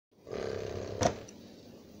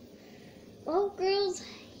Well, girls,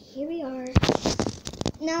 here we are.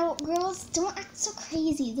 Now, girls, don't act so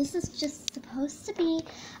crazy. This is just supposed to be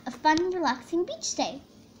a fun, relaxing beach day.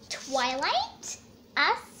 Twilight?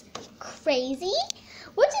 Us? Crazy?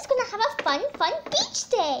 We're just gonna have a fun beach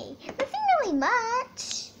day. Nothing really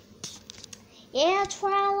much. Yeah,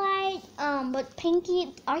 Twilight. But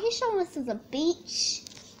Pinky, are you sure this is a beach?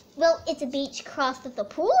 Well, it's a beach across with the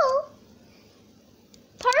pool.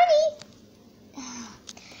 Party!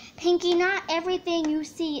 Pinky, not everything you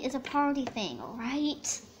see is a party thing,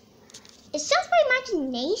 alright? It's just my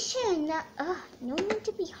imagination. No need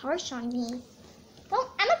to be harsh on me.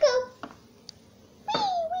 Well, I'ma go. Wee,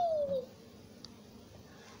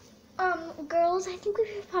 wee. Girls, I think we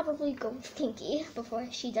should probably go with Pinky before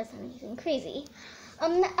she does anything crazy.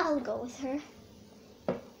 I'll go with her.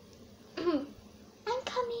 I'm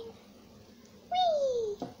coming.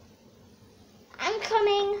 Wee! I'm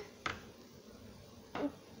coming.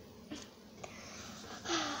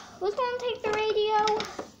 Who's gonna take the radio?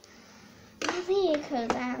 Me,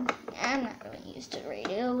 because I'm not really used to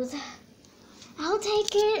radios. I'll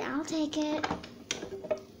take it.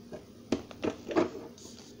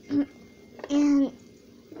 And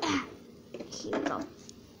here we go.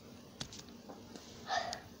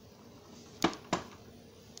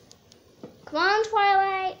 Come on,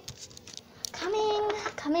 Twilight.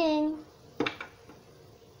 Coming.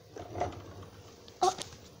 Oh,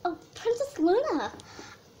 Princess Luna.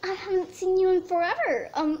 I haven't seen you in forever.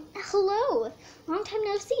 Hello. Long time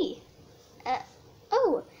no see.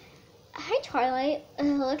 Oh. Hi, Twilight.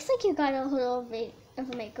 Looks like you got a little bit of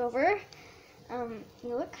a makeover. You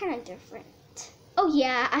look kind of different. Oh,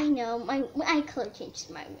 yeah, I know. I color changed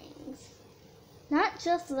my wings. Not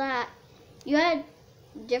just that. You had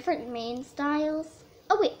different mane styles.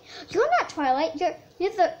 Oh, wait. You're not Twilight. You're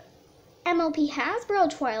the MLP Hasbro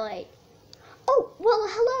Twilight. Oh, well,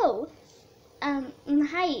 hello.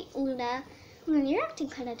 Hi, Luna. You're acting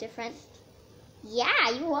kind of different.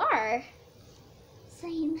 Yeah, you are.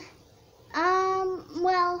 Same.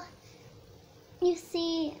 Well, you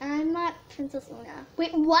see, I'm not Princess Luna.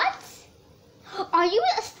 Wait, what? Are you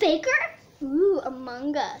a faker? Ooh,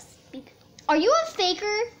 Among Us. Are you a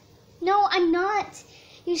faker? No, I'm not.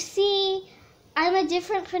 You see, I'm a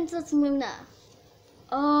different Princess Luna.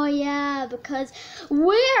 Oh, yeah, because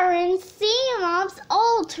we're in CMob's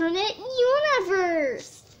alternate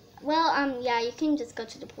universe. Well, yeah, you can just go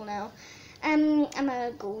to the pool now. I'm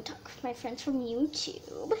gonna go talk with my friends from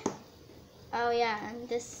YouTube. Oh, yeah, and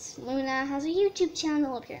this Luna has a YouTube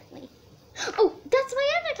channel, apparently. Oh, that's my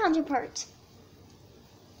other counterpart.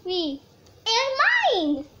 Wee. And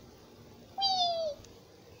mine! Wee!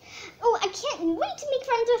 Oh, I can't wait to make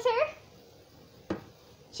friends with her.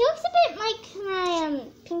 She looks a bit like my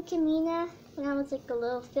Pinky Mina when I was like a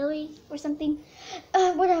little filly or something.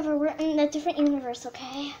 Whatever, we're in a different universe,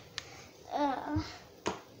 okay? I'm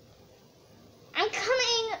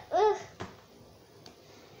coming. Ugh.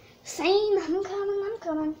 Same, I'm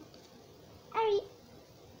coming. Alright.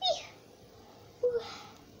 Ooh.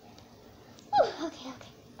 Okay.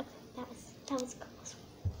 That was close.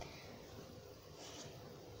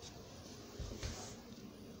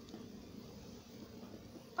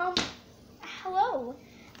 Hello.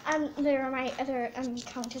 They're my other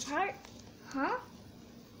counterpart. Huh?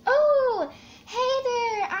 Oh, hey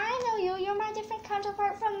there. I know you. You're my different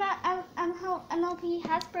counterpart from that MLP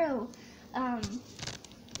Hasbro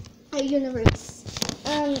universe.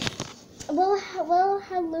 Well,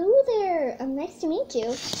 hello there. Nice to meet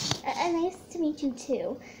you. Nice to meet you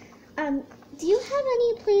too. Do you have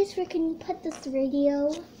any place where you can put this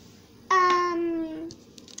radio?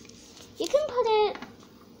 You can put it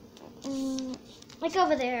like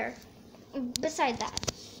over there, beside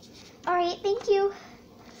that. All right, thank you.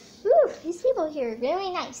 Ooh, these people here are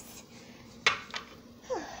really nice.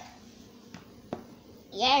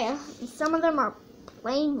 Yeah, some of them are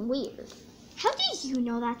plain weird. How do you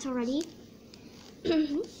know that already? I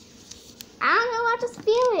don't know, I just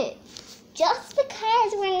feel it. Just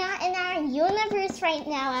because we're not in our universe right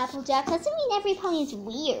now, Applejack, doesn't mean every pony is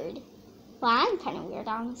weird. Well, I'm kind of weird,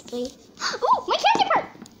 honestly. Oh, my counterpart!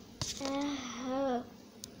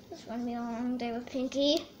 This is going to be a long day with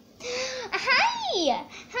Pinky. Hi!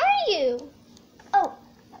 How are you? Oh,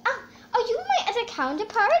 are you my other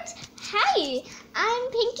counterpart? Hi,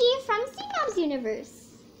 I'm Pinky from CMob's universe.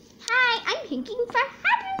 Hi, I'm Pinky from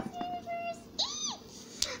Hasbro's universe.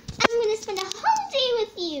 I'm going to spend a whole day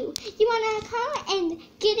with you. You want to come and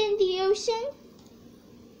get in the ocean?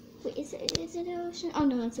 Wait, is it an ocean? Oh,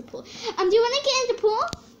 no, it's a pool. Do you want to get in the pool?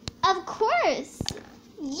 Of course.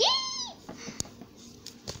 Yay!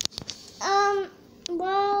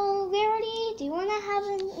 Well, Rarity, do you want to have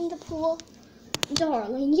in the pool?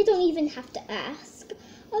 Darling, you don't even have to ask.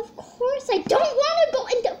 Of course, I don't want to go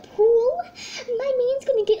in the pool. My man's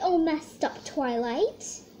gonna get all messed up,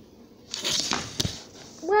 Twilight.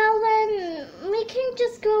 Well, then, we can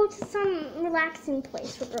just go to some relaxing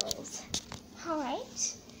place for girls.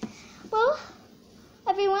 Alright. Well,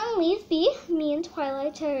 everyone leave be. Me and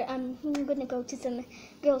Twilight are gonna go to some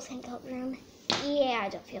girls' hangout room. Yeah, I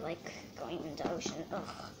don't feel like going in the ocean.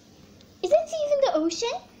 Ugh. Is it even the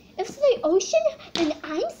ocean? If it's the ocean, then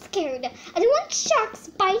I'm scared. I don't want sharks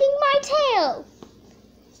biting my tail.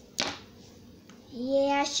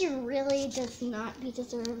 Yeah, she really does not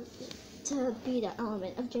deserve to be the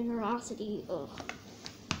element of generosity. Ugh.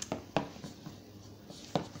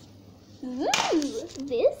 Ooh,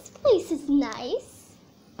 this place is nice.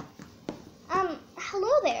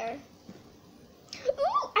 Hello there.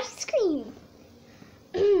 Ooh, ice cream.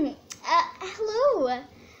 Hello.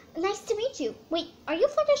 Nice to meet you. Wait, are you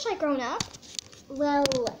Fluttershy grown up? Well,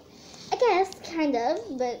 I guess, kind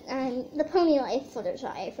of, but I'm the pony life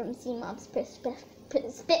Fluttershy from C-Mob's perspective. But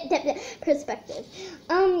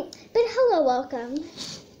hello, welcome.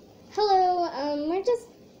 Hello, we're just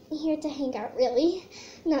here to hang out, really.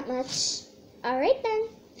 Not much. Alright then,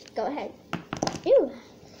 go ahead. Ew.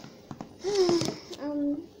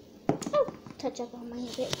 Oh, touch up on my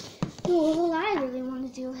bit. All I really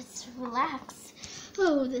want to do is relax.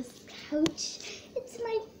 Oh, this couch. It's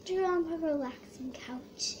my drama relaxing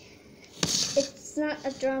couch. It's not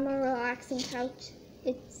a drama relaxing couch.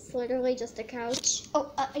 It's literally just a couch.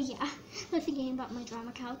 Oh, yeah. I'm thinking about my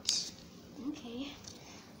drama couch. Okay.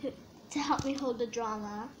 To help me hold the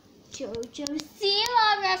drama. JoJo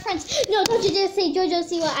Siwa reference. No, don't you just say JoJo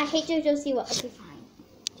Siwa. I hate JoJo Siwa. Okay, fine.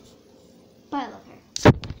 But I love her.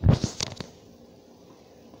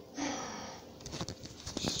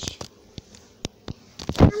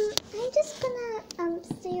 I'm just gonna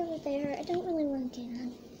stay over there. I don't really want to get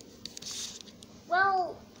on.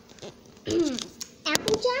 Well,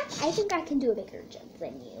 Applejack, I think I can do a bigger jump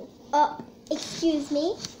than you. Excuse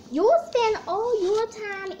me? You'll spend all your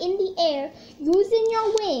time in the air using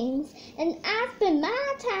your wings, and I spend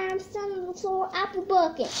my time standing on the floor apple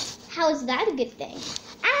bucking. How is that a good thing?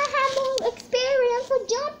 I have more experience with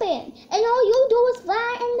jumping, and all you do is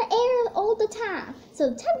fly in the air all the time.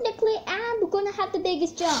 So technically, I'm gonna have the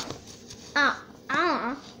biggest jump.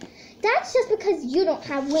 That's just because you don't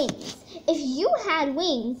have wings. If you had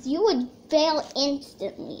wings, you would fail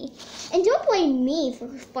instantly. And don't blame me for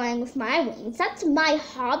flying with my wings. That's my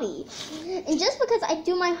hobby. And just because I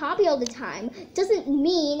do my hobby all the time doesn't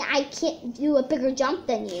mean I can't do a bigger jump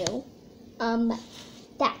than you.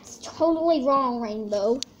 That's totally wrong,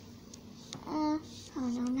 Rainbow. Oh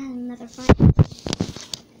no, not another fight.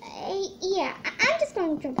 Yeah, I'm just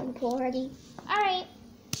going to jump in the pool already. Alright.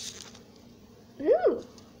 Ooh.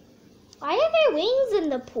 Why are there wings in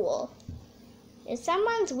the pool? If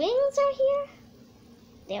someone's wings are here?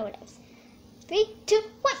 There it is. 3, 2,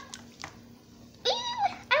 1. I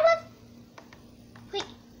love... Wait,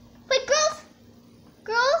 girls!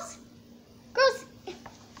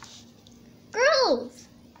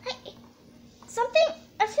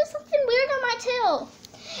 I feel something weird on my tail.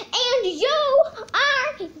 And you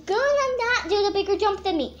are gonna not do the bigger jump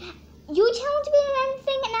than me. You challenge me in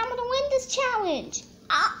anything and I'm gonna win this challenge.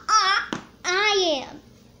 I am.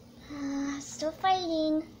 Still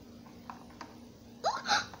fighting.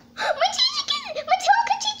 My tail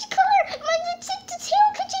can change color. My tail can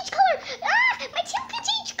change color. My tail can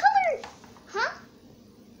change color. Huh?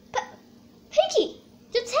 But, Pinky,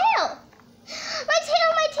 the tail. My tail.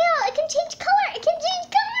 It can change color. It can change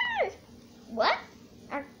color. What?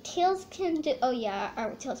 Our tails can do. Oh yeah,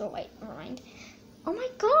 our tails are white. Never mind. Oh my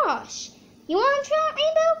gosh. You want to try it,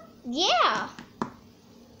 Rainbow? Yeah.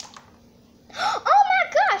 Oh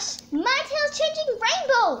my gosh! My tail's changing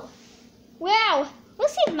rainbow! Wow!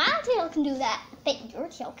 Let's see if my tail can do that. I bet your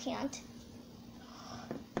tail can't.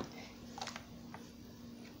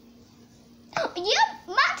 Yep!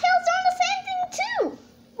 My tail's doing the same thing too!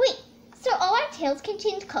 Wait, so all our tails can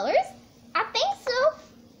change colors? I think so.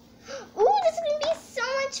 Ooh, this is gonna be so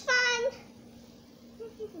much fun!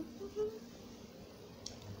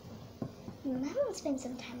 I'm gonna spend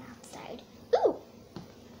some time outside. Ooh!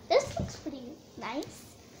 This looks pretty nice.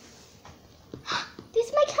 This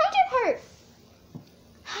is my counterpart.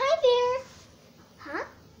 Hi there. Huh?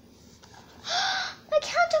 My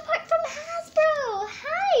counterpart from Hasbro.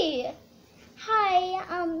 Hi. Hi.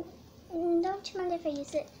 Don't you mind if I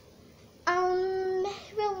use it?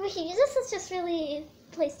 Well, this is just really a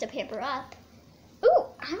place to paper up. Ooh,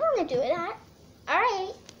 I want to do it at. All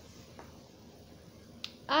right.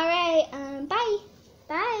 Bye.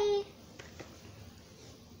 Bye.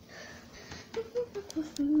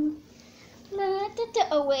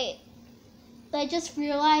 Oh wait. I just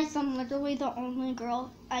realized I'm literally the only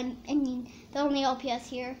girl. I mean, the only LPS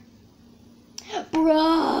here.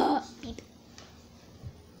 Bruh. Beep.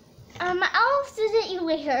 I'll visit you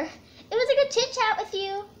later. It was a good chit chat with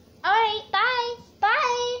you. All right. Bye.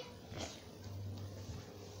 Bye.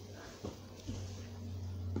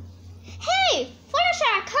 Hey,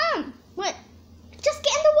 Fluttershy, come. What? Just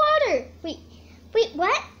get in the water. Wait,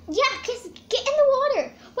 what? Yeah, just get in the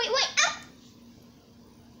water. Wait,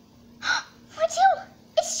 ah! My tail,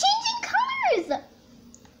 it's changing colors.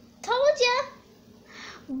 Told ya.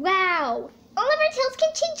 Wow, all of our tails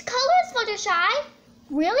can change colors, Fluttershy.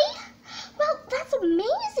 Really? Well, that's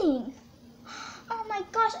amazing. Oh my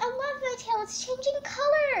gosh, I love my tail. It's changing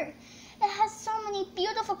color. It has so many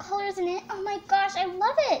beautiful colors in it. Oh my gosh, I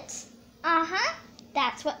love it. Uh-huh,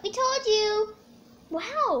 that's what we told you.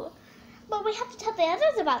 Wow, but we have to tell the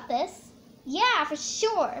others about this. Yeah, for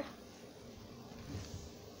sure.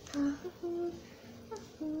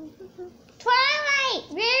 Twilight,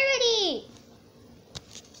 Rarity.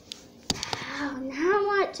 Oh, now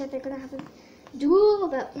what? So they're gonna have a duel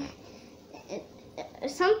about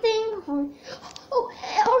something? Oh,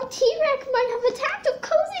 our T-Rex might have attacked of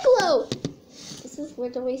Cozy Glow. This is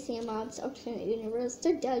literally Samod's alternate universe.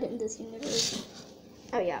 They're dead in this universe.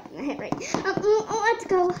 Oh yeah, right. Let's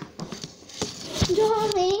go.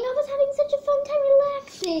 Darling, I was having such a fun time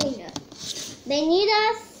relaxing. They need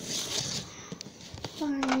us.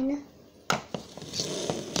 Fine.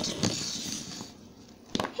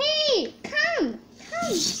 Hey, come.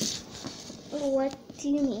 What do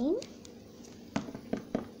you mean?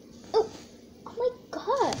 Oh my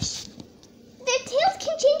gosh. Their tails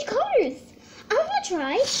can change colors. I wanna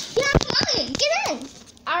try. Yeah, fine. Get in.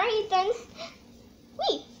 Alright then.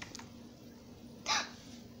 Wait.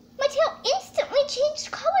 My tail instantly changed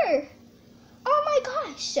color. Oh my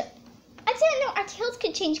gosh. I didn't know our tails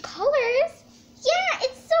could change colors. Yeah,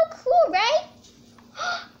 it's so cool, right?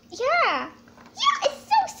 Yeah. Yeah, it's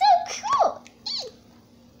so cool. Whee!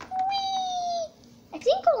 I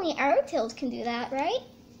think only our tails can do that, right?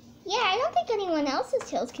 Yeah, I don't think anyone else's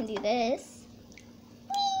tails can do this.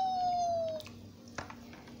 Whee!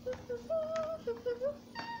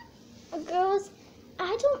 Girls,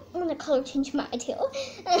 I don't want to color change my tail.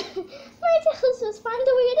 My tail is just fine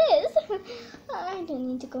the way it is. I don't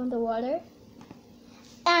need to go in the water.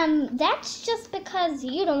 That's just because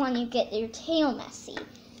you don't want to get your tail messy.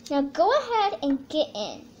 Now go ahead and get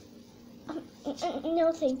in.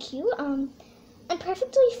 No, thank you. I'm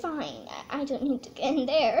perfectly fine. I don't need to get in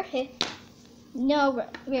there. No,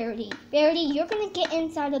 Rarity. Rarity, you're gonna get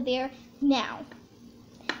inside of there now,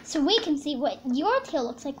 so we can see what your tail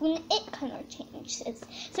looks like when it color changes.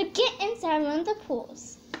 So get inside one of the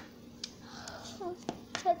pools.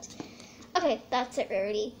 Okay, that's it,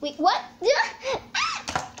 Rarity. Wait, what?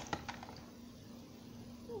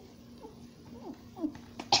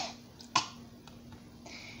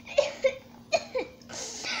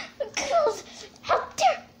 Girls, how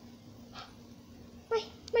dare!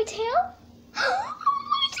 My tail? Oh,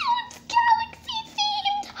 my tail, it's galaxy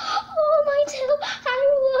themed! Oh, my tail, I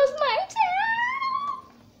love my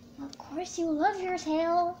tail! Of course you love your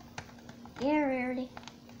tail. Yeah, Rarity.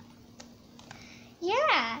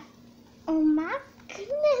 Yeah. Oh my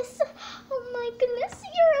goodness. Oh my goodness.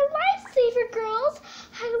 You're a lifesaver, girls.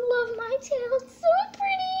 I love my tail. It's so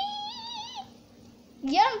pretty.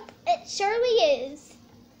 Yup, it surely is.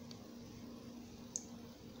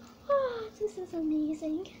 Oh, this is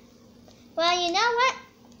amazing. Well, you know what?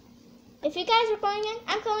 If you guys are going in,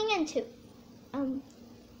 I'm going in too.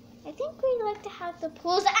 I think we like to have the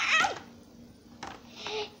pools. Ow!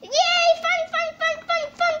 Yay! Fun!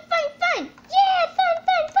 Yeah, fun!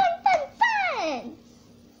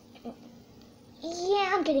 Yeah,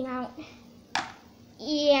 I'm getting out.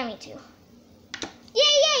 Yeah, me too.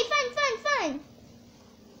 Yay! Fun!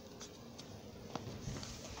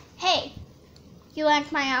 Hey, you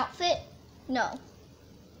like my outfit? No.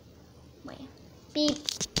 Wait. Beep.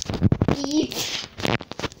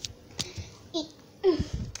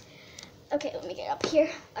 Okay, let me get up here.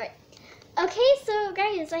 Alright. Okay, so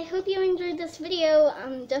guys, I hope you enjoyed this video.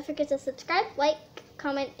 Don't forget to subscribe, like,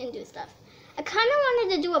 comment, and do stuff. I kind of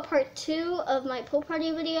wanted to do a part 2 of my pool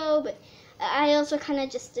party video, but I also kind of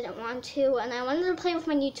just didn't want to, and I wanted to play with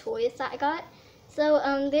my new toys that I got. So,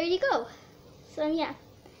 there you go. So, yeah.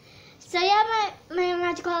 So, yeah, my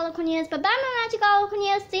magical Allicornios. Bye-bye, my magical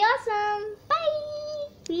Allicornios. Stay awesome. Bye.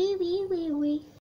 Wee.